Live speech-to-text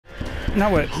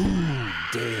Now what?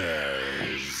 Who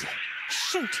dares?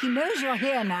 Shoot, he knows you're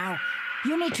here now.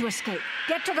 You need to escape.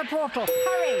 Get to the portal.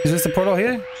 Hurry! Is this the portal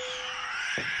here?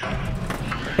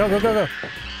 Go, go, go, go.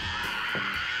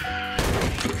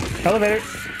 Elevator.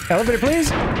 Elevator,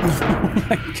 please. Oh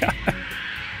my god.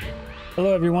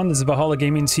 Hello everyone, this is Valhalla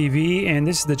Gaming TV, and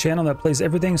this is the channel that plays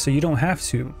everything so you don't have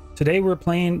to. Today we're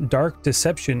playing Dark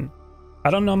Deception. I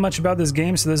don't know much about this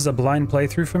game, so this is a blind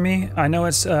playthrough for me. I know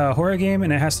it's a horror game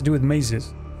and it has to do with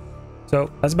mazes.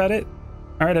 So that's about it.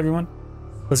 Alright everyone,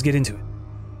 let's get into it.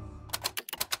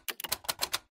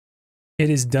 It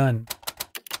is done.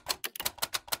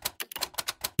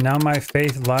 Now my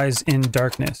faith lies in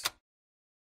darkness.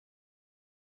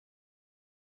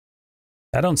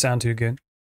 That don't sound too good.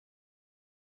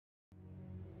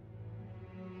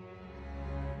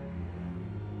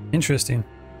 Interesting.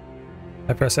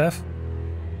 I press F.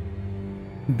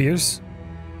 Beers.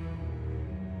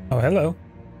 Oh, hello.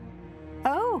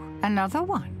 Oh, another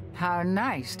one. How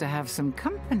nice to have some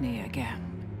company again.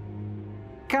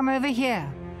 Come over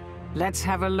here. Let's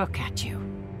have a look at you.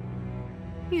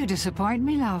 You disappoint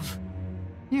me, love.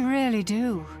 You really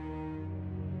do.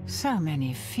 So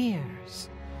many fears.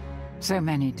 So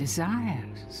many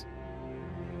desires.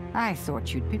 I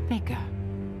thought you'd be bigger.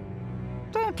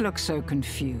 Don't look so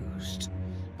confused.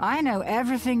 I know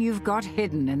everything you've got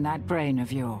hidden in that brain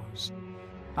of yours.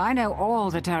 I know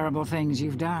all the terrible things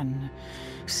you've done.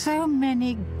 So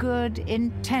many good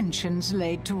intentions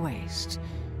laid to waste.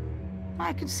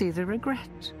 I can see the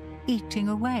regret eating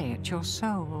away at your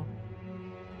soul.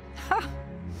 Ha!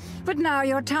 But now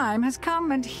your time has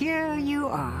come, and here you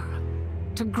are,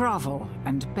 to grovel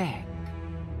and beg.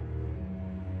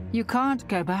 You can't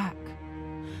go back.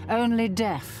 Only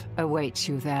death awaits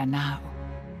you there now.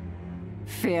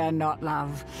 Fear not,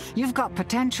 love. You've got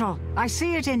potential. I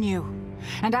see it in you,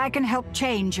 and I can help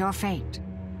change your fate.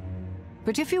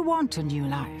 But if you want a new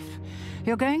life,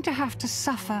 you're going to have to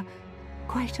suffer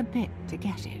quite a bit to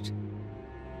get it.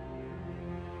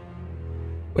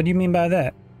 What do you mean by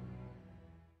that?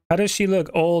 How does she look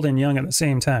old and young at the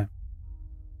same time?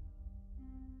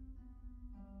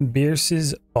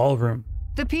 Bierce's ballroom.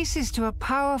 The pieces to a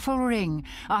powerful ring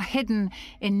are hidden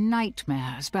in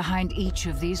nightmares behind each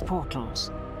of these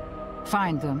portals.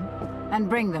 Find them and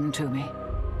bring them to me,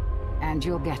 and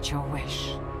you'll get your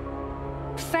wish.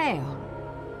 Fail,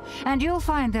 and you'll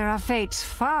find there are fates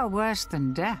far worse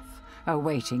than death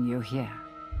awaiting you here.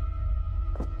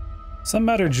 Something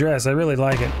about her dress, I really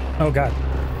like it. Oh god.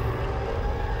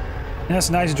 That's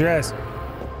a nice dress.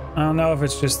 I don't know if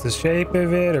it's just the shape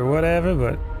of it or whatever,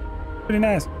 but pretty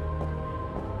nice.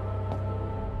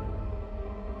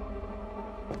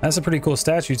 That's a pretty cool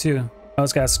statue too. Oh,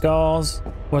 it's got skulls.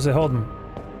 What's it holding?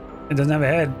 It doesn't have a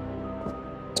head.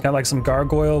 It's got like some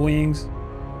gargoyle wings.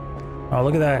 Oh,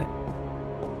 look at that.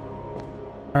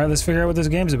 All right, let's figure out what this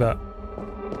game's about.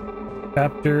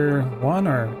 Chapter 1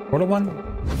 or Portal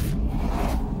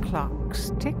 1?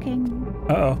 Clock's ticking.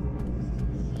 Uh-oh.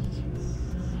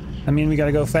 I mean, we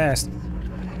gotta go fast.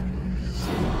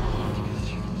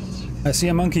 I see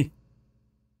a monkey.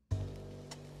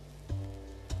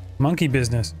 Monkey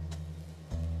business.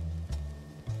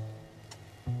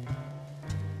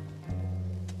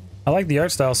 I like the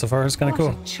art style so far. It's kind of cool.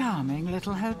 What a charming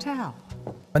little hotel.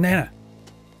 Banana.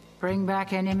 Bring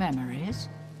back any memories?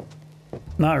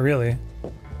 Not really.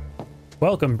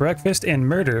 Welcome, breakfast and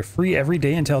murder. Free every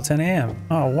day until 10 a.m.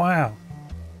 Oh, wow.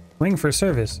 Ring for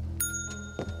service.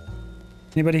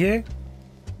 Anybody here?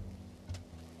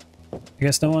 I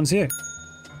guess no one's here.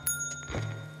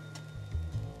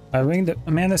 I ringed.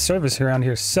 Man, the service around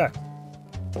here sucks.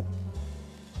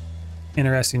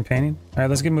 Interesting painting. All right,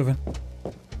 let's get moving.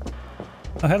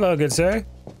 Oh, hello, good sir.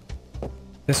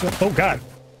 This one. Oh God.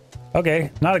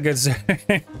 Okay, not a good sir.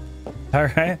 All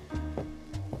right.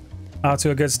 Off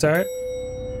to a good start.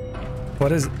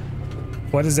 What is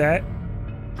that?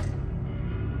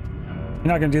 You're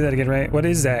not gonna do that again, right? What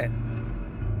is that?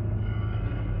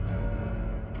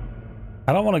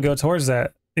 I don't want to go towards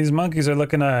that. These monkeys are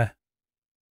looking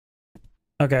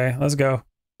Okay, let's go.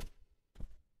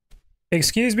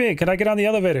 Excuse me, can I get on the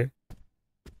elevator?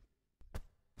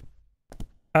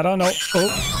 I don't know.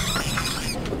 Oh.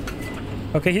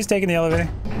 Okay, he's taking the elevator.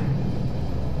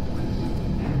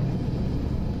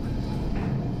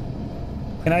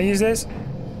 Can I use this?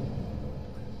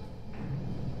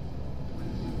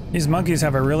 These monkeys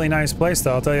have a really nice place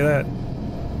though, I'll tell you that.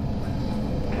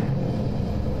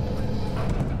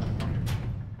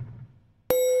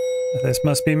 This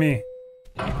must be me.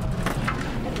 How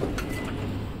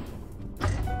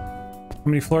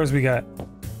many floors we got?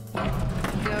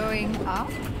 Going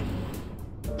up?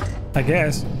 I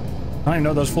guess. I don't even know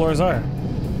what those floors are.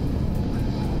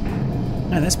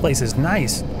 Man, this place is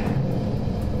nice.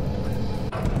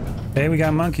 Okay, we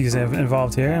got monkeys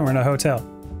involved here, and we're in a hotel.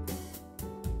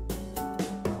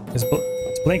 It's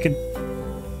blinking.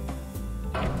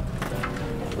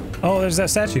 Oh, there's that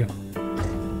statue.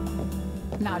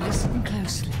 Now listen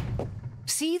closely.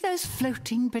 See those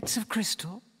floating bits of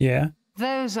crystal? Yeah.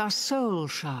 Those are soul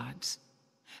shards.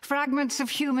 Fragments of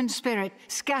human spirit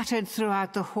scattered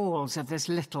throughout the halls of this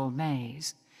little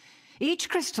maze. Each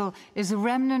crystal is a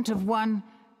remnant of one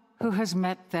who has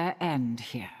met their end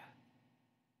here.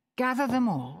 Gather them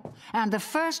all, and the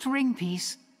first ring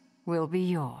piece will be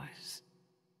yours.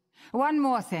 One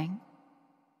more thing.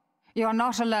 You're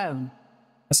not alone.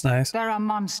 That's nice. There are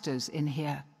monsters in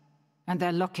here, and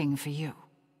they're looking for you.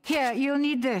 Here, you'll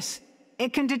need this.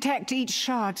 It can detect each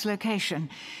shard's location.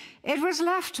 It was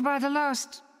left by the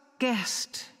last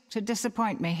guest to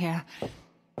disappoint me here.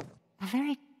 A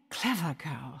very clever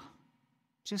girl,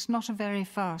 just not a very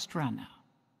fast runner.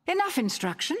 Enough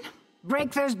instruction.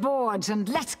 Break those boards and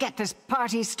let's get this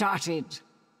party started.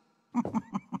 Can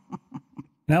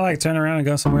I like turn around and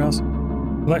go somewhere else?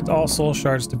 Collect all soul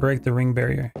shards to break the ring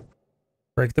barrier.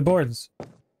 Break the boards.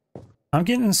 I'm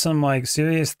getting some like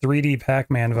serious 3D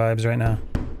Pac-Man vibes right now.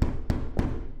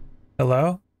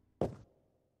 Hello?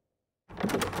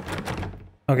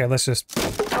 Okay, let's just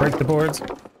break the boards.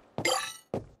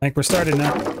 I think we're started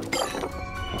now.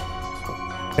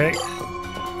 Okay.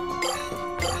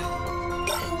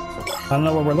 I don't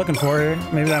know what we're looking for here.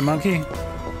 Maybe that monkey?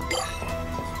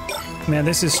 Man,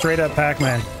 this is straight up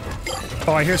Pac-Man.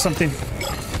 Oh, I hear something.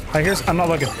 I'm not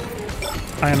looking.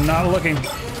 I am not looking.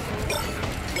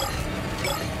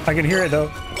 I can hear it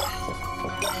though.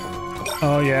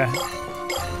 Oh yeah.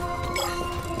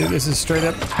 Dude, this is straight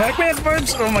up Pac-Man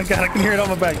vibes. Oh my god, I can hear it on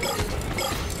my back.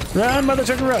 Run, mother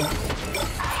trucker, run.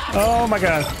 Oh my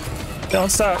god. Don't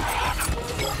stop.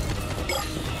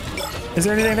 Is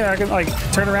there anything there I can like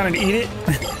turn around and eat it?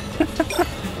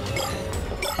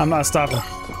 I'm not stopping.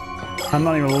 I'm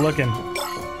not even looking.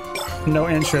 No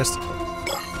interest.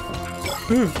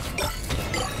 Ooh.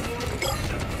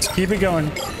 Let's keep it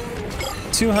going.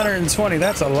 220,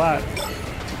 that's a lot.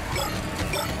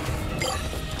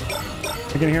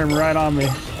 I can hear him right on me.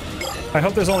 I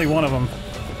hope there's only one of them.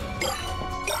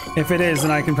 If it is,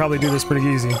 then I can probably do this pretty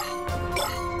easy.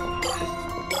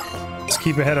 Let's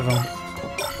keep ahead of him.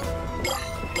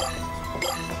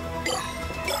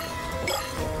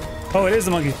 Oh, it is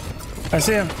the monkey. I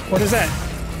see him. What is that?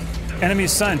 Enemy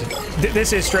stunned.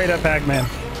 This is straight up Pac-Man.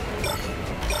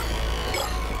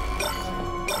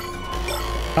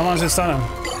 How long does it stun him?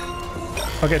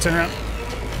 Okay, turn around.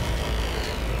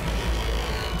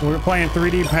 We're playing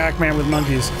 3D Pac-Man with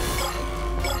monkeys.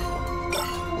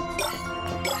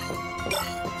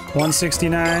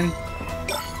 169.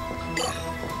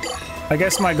 I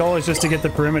guess my goal is just to get the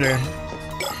perimeter.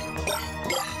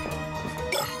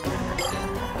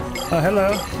 Oh,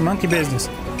 hello. Monkey business.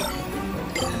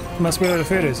 Must be where the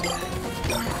food is.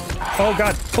 Oh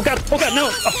god! Oh god! Oh god! No!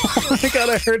 Oh my god!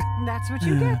 I heard. That's what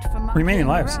you get for remaining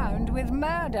lives. Around with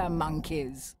murder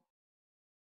monkeys.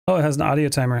 Oh, it has an audio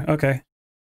timer. Okay.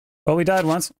 Oh, we died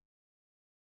once.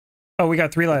 Oh, we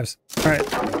got 3 lives. All right,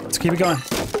 let's keep it going.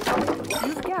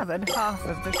 You've gathered half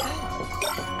of the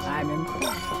shards. I'm impressed.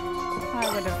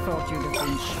 I would have thought you'd have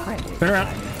been shredded. Turn around.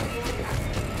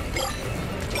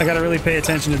 I gotta really pay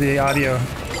attention to the audio.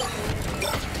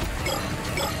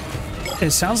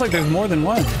 It sounds like there's more than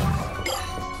one.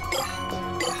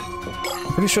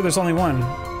 I'm pretty sure there's only one.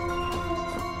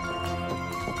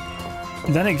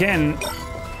 Then again,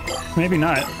 maybe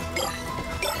not.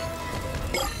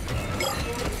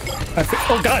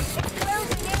 Oh god!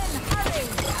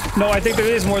 No, I think there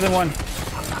is more than one.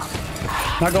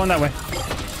 Not going that way.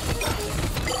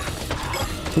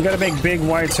 We gotta make big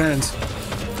wide turns.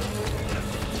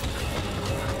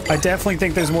 I definitely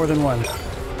think there's more than one.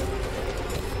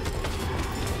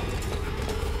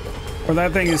 Or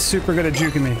that thing is super good at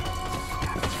juking me.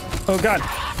 Oh god.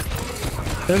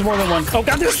 There's more than one. Oh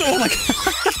god, there's... Oh my god.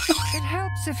 It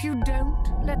helps if you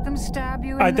don't let them stab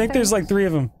you in I the think face. there's like 3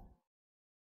 of them.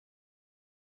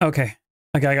 Okay.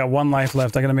 Okay, I got 1 life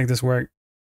left. I gotta make this work.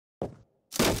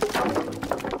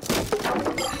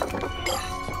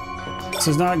 This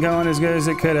is not going as good as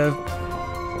it could have.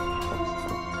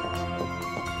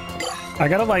 I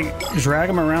gotta like drag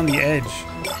him around the edge.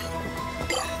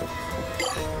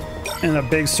 In a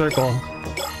big circle.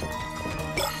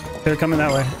 They're coming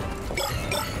that way.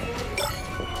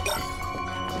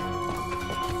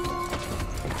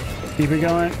 Keep it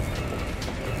going.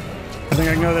 I think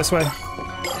I can go this way.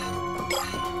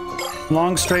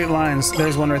 Long straight lines.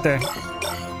 There's one right there.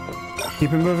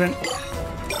 Keep it moving.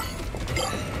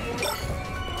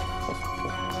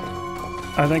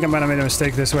 I think I might have made a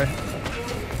mistake this way.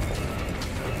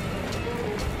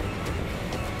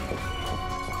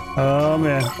 Oh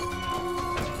man.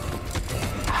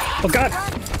 Oh god!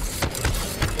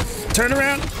 Turn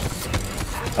around!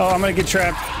 Oh, I'm gonna get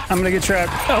trapped. I'm gonna get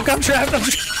trapped. Oh, I'm trapped!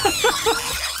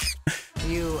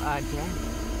 You are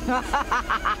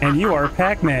dead. And you are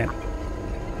Pac-Man.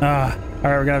 Alright,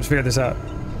 we're gonna have to figure this out.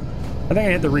 I think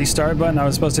I hit the restart button. I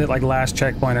was supposed to hit like last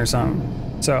checkpoint or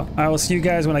something. So, I will see you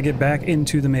guys when I get back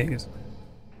into the maze.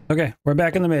 Okay, we're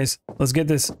back in the maze. Let's get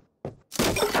this.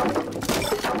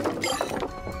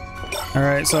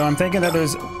 Alright, so I'm thinking that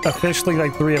there's officially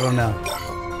like 3 of them now.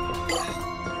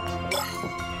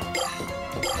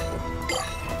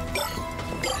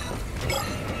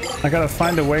 I gotta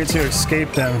find a way to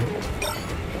escape them.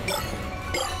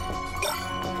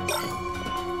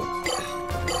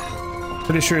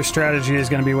 Pretty sure strategy is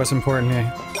gonna be what's important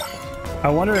here. I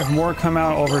wonder if more come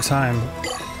out over time.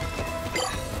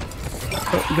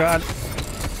 Oh god.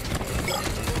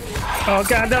 Oh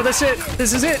god, no, that's it!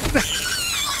 This is it!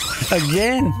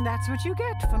 Again! That's what you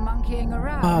get for monkeying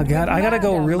around. Oh god, I gotta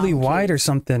go really monkey. wide or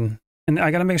something. And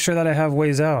I gotta make sure that I have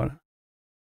ways out.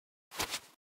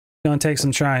 Gonna take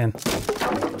some trying.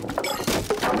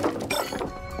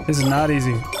 This is not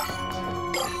easy.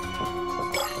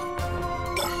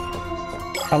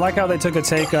 I like how they took a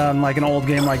take on like an old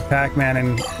game like Pac-Man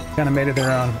and kind of made it their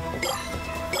own.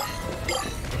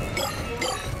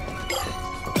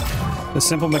 The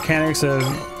simple mechanics of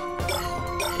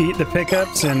eat the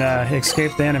pickups and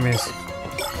escape the enemies.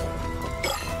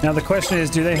 Now the question is,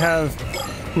 do they have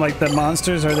like the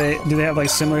monsters? Do they have like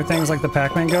similar things like the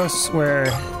Pac-Man ghosts, where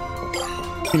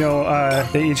you know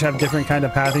they each have different kind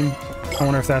of pathing? I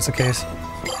wonder if that's the case.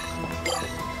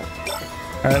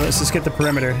 All right, let's just get the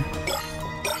perimeter.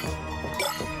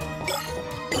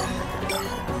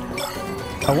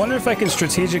 I wonder if I can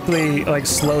strategically like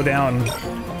slow down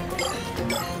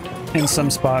in some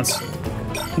spots.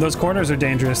 Those corners are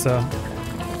dangerous though.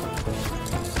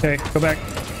 Okay, go back.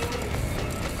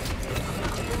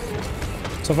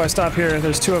 So if I stop here,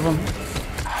 there's 2 of them.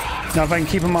 Now if I can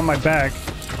keep them on my back,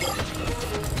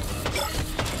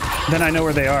 then I know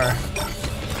where they are.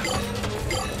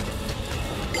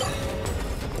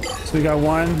 So we got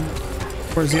one.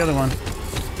 Where's the other one?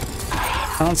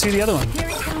 I don't see the other one. Here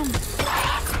it comes.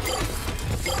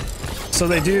 So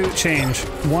they do change.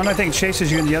 One I think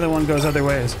chases you and the other one goes other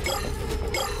ways.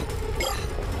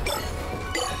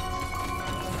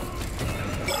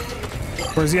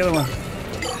 Where's the other one?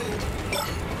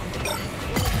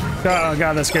 Oh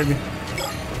god, that scared me.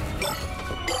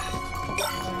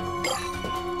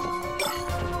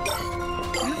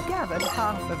 You've gathered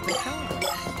half of the charge.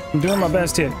 I'm doing my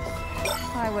best here.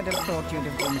 I would have thought you'd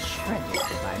have been shredded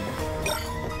by now.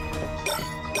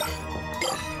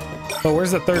 But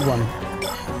where's the 3rd one?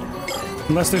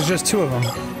 Unless there's just 2 of them.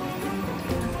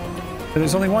 But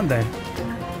there's only one there.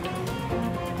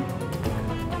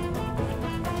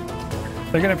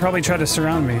 They're gonna probably try to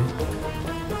surround me.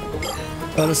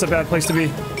 Oh, this is a bad place to be.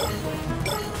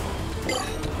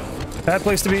 Bad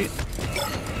place to be.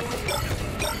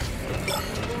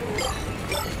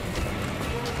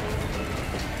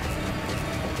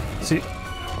 See?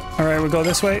 Alright, we'll go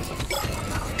this way.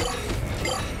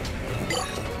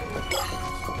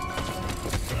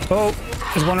 Oh,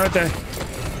 there's one right there.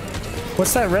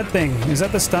 What's that red thing? Is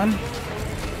that the stun?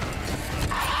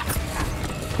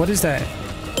 What is that?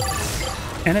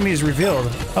 Enemies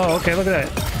revealed. Oh, okay, look at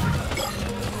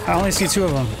that. I only see 2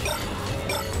 of them.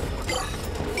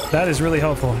 That is really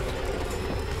helpful.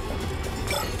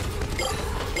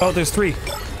 Oh, there's 3.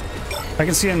 I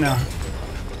can see him now.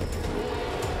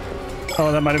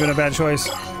 Oh, that might have been a bad choice.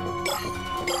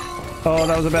 Oh,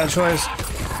 that was a bad choice.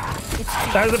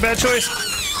 That was a bad choice.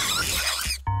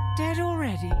 Dead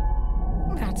already?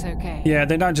 That's okay. Yeah,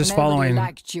 they're not just Nobody following.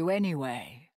 liked you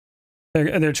anyway.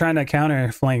 They're trying to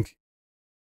counter flank.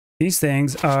 These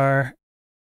things are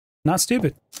not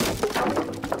stupid.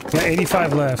 Got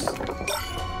 85 left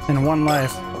and 1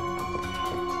 life.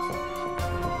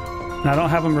 And I don't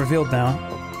have them revealed now.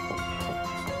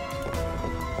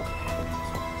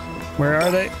 Where are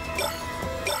they?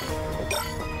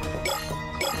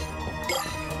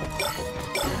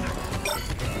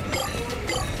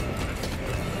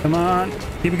 Come on,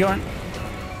 keep it going.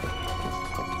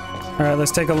 All right,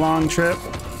 let's take a long trip.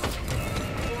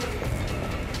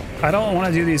 I don't want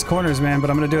to do these corners, man,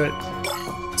 but I'm gonna do it.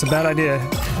 It's a bad idea.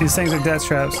 These things are death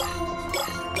traps.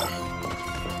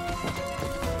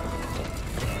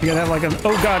 You gotta have like a...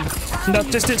 Oh god! Enough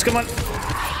distance, come on!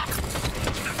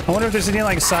 I wonder if there's any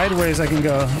like sideways I can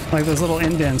go. Like those little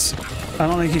indents. I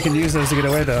don't think you can use those to get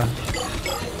away though.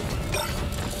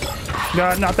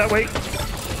 God, not that way.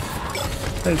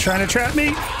 They're trying to trap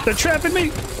me. They're trapping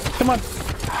me. Come on.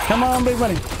 Come on, big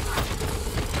buddy.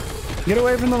 Get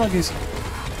away from the monkeys.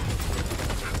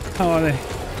 How are they?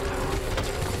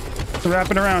 They're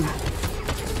wrapping around.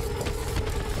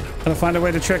 Gotta find a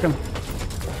way to trick them.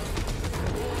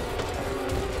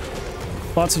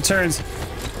 Lots of turns.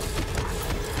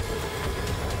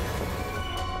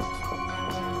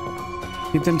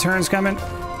 Keep them turns coming.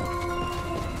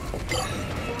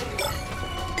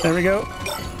 There we go.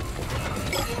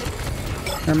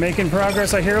 They're making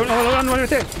progress. I hear it. Oh, one right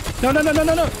there. No, no, no, no,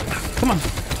 no, no. Come on.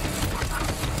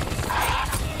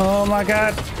 Oh my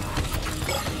God.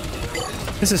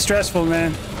 This is stressful,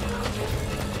 man.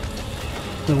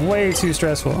 It's way too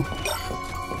stressful.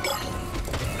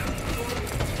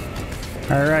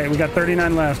 All right, we got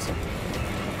 39 left.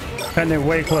 Cutting it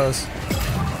way close.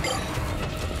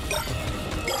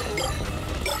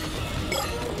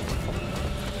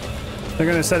 They're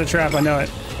gonna set a trap, I know it.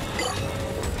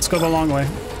 Let's go the long way.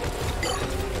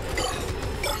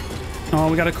 Oh,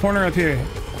 we got a corner up here.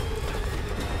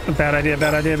 A bad idea,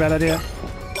 bad idea, bad idea.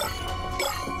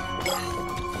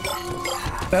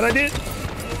 Bad idea.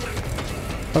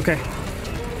 Okay.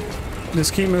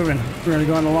 Just keep moving. We're gonna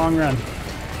go on the long run.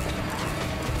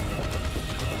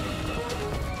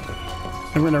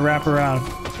 And we're gonna wrap around.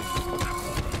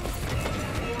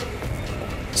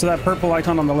 So that purple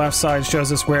icon on the left side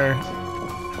shows us where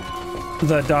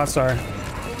the dots are.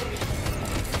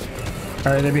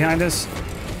 All right, they're behind us.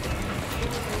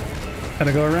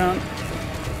 Gotta go around.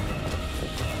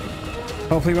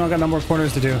 Hopefully we don't got no more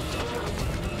corners to do.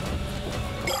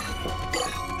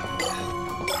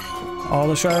 All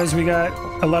the shards, we got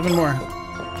 11 more.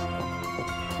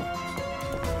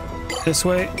 This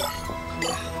way.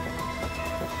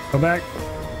 Go back.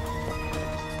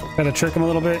 Gotta trick them a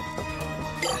little bit.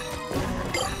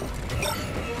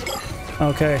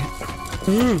 Okay.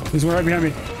 Ooh, he's right behind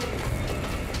me.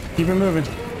 Keep it moving.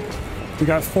 We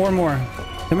got 4 more.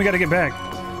 Then we gotta get back.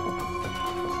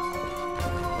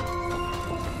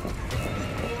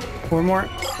 4 more.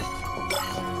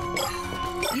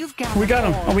 We got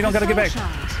him. Oh, we don't gotta get back.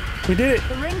 We did it.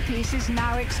 The ring piece is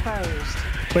now exposed.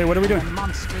 Wait, what are we doing? The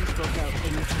monsters will go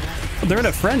into They're in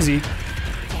a frenzy.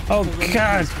 Oh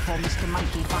God. Mr.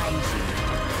 Monkey finds you.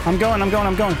 I'm going, I'm going,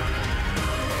 I'm going.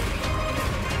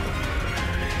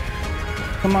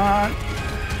 Come on.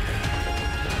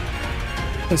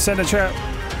 Let's set a trap.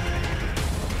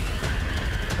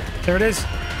 There it is.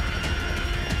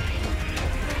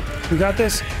 We got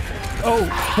this. Oh,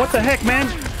 what the heck, man?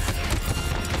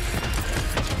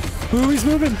 Ooh, he's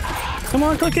moving. Come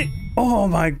on, click it. Oh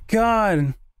my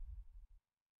God.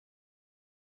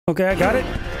 Okay, I got it.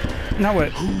 Now what?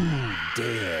 Who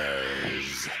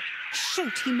dares?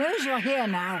 Shoot, he knows you're here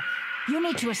now. You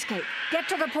need to escape. Get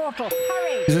to the portal.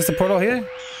 Hurry. Is this the portal here?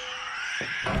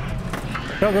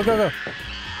 Go, go, go, go.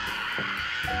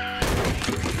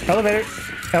 Elevator.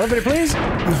 Elevator, please.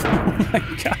 Oh my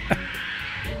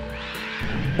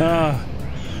God.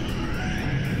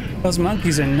 Those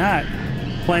monkeys are not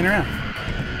playing around.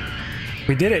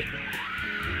 We did it.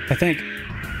 I think.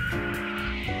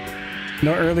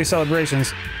 No early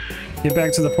celebrations. Get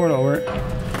back to the portal.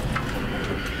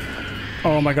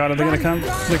 Oh my God, are they gonna come?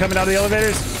 They're coming out of the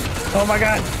elevators? Oh my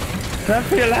God. Run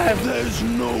for your life. There's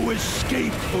no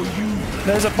escape for you.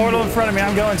 There's a portal in front of me.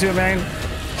 I'm going to it, man.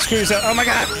 Screw yourself. Oh my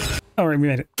God. Oh, we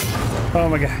made it. Oh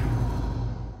my God.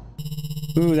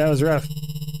 Ooh, that was rough.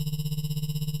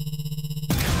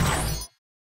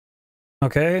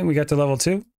 Okay, we got to level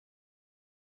 2.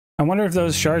 I wonder if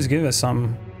those shards give us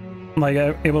some, like,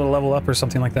 able to level up or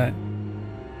something like that.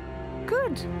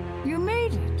 Good. You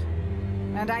made it.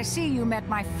 And I see you met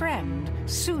my friend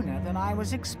sooner than I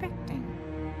was expecting.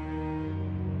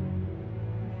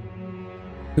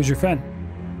 Who's your friend?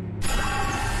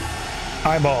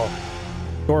 Eyeball.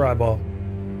 Your eyeball.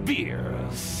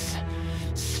 Fierce.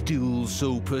 Still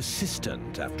so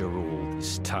persistent after all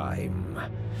this time.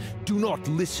 Do not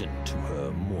listen to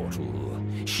her, mortal.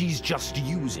 She's just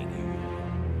using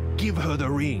you. Give her the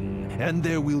ring, and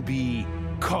there will be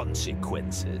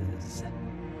consequences.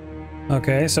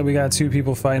 Okay, so we got 2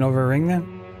 people fighting over a ring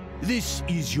then? This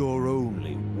is your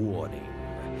only warning.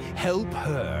 Help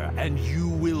her, and you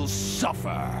will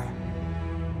suffer.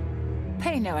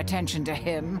 Pay no attention to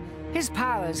him. His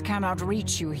powers cannot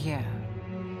reach you here.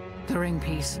 The ring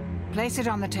piece. Place it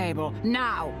on the table,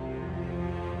 now!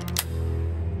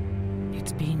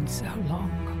 It's been so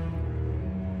long.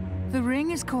 The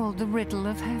ring is called the Riddle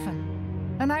of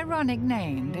Heaven. An ironic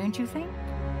name, don't you think?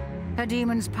 A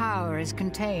demon's power is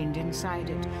contained inside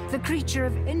it. The creature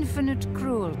of infinite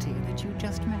cruelty that you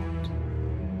just met.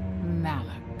 Malak.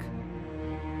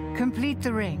 Complete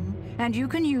the ring, and you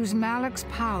can use Malak's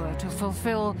power to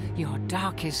fulfill your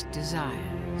darkest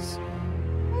desires.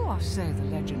 Or so the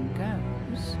legend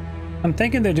goes. I'm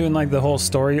thinking they're doing like the whole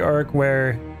story arc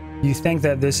where you think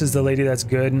that this is the lady that's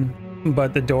good,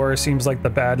 but the door seems like the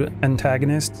bad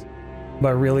antagonist,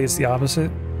 but really it's the opposite.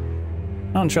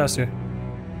 I don't trust her.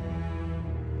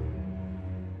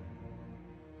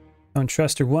 I don't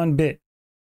trust her one bit.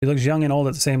 She looks young and old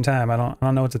at the same time. I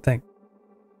don't know what to think.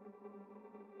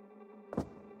 All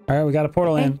right, we got a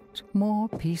portal in. 8 more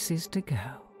pieces to go.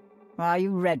 Are you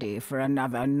ready for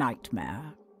another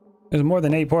nightmare? There's more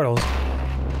than 8 portals.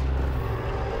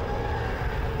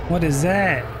 What is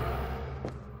that?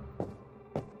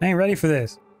 I ain't ready for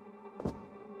this.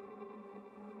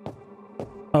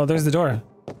 Oh, there's the door.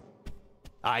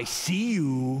 I see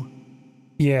you.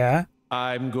 Yeah.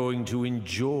 I'm going to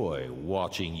enjoy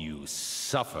watching you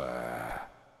suffer.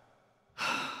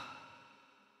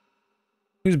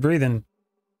 Who's breathing?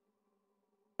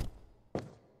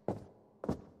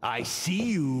 I see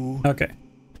you. Okay.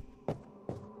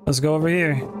 Let's go over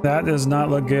here. That does not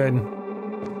look good.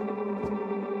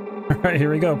 Alright,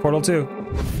 here we go. Portal 2.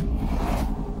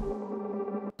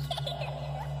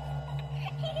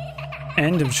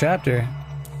 End of chapter.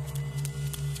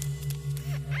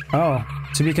 Oh,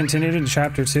 to be continued in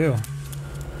chapter 2.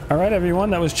 Alright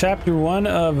everyone, that was chapter 1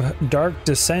 of Dark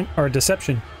Descent or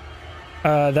Deception.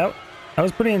 That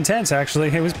was pretty intense actually.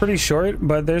 It was pretty short,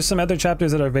 but there's some other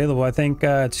chapters that are available. I think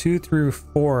 2 through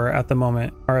 4 at the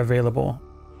moment are available,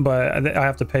 but I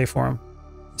have to pay for them.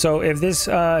 So if this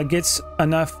gets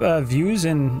enough views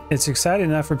and it's exciting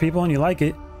enough for people and you like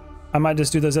it, I might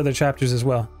just do those other chapters as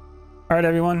well. Alright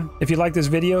everyone, if you like this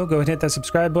video, go ahead and hit that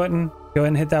subscribe button. Go ahead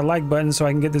and hit that like button so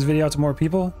I can get this video out to more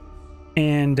people.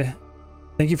 And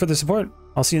thank you for the support.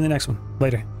 I'll see you in the next one.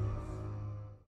 Later.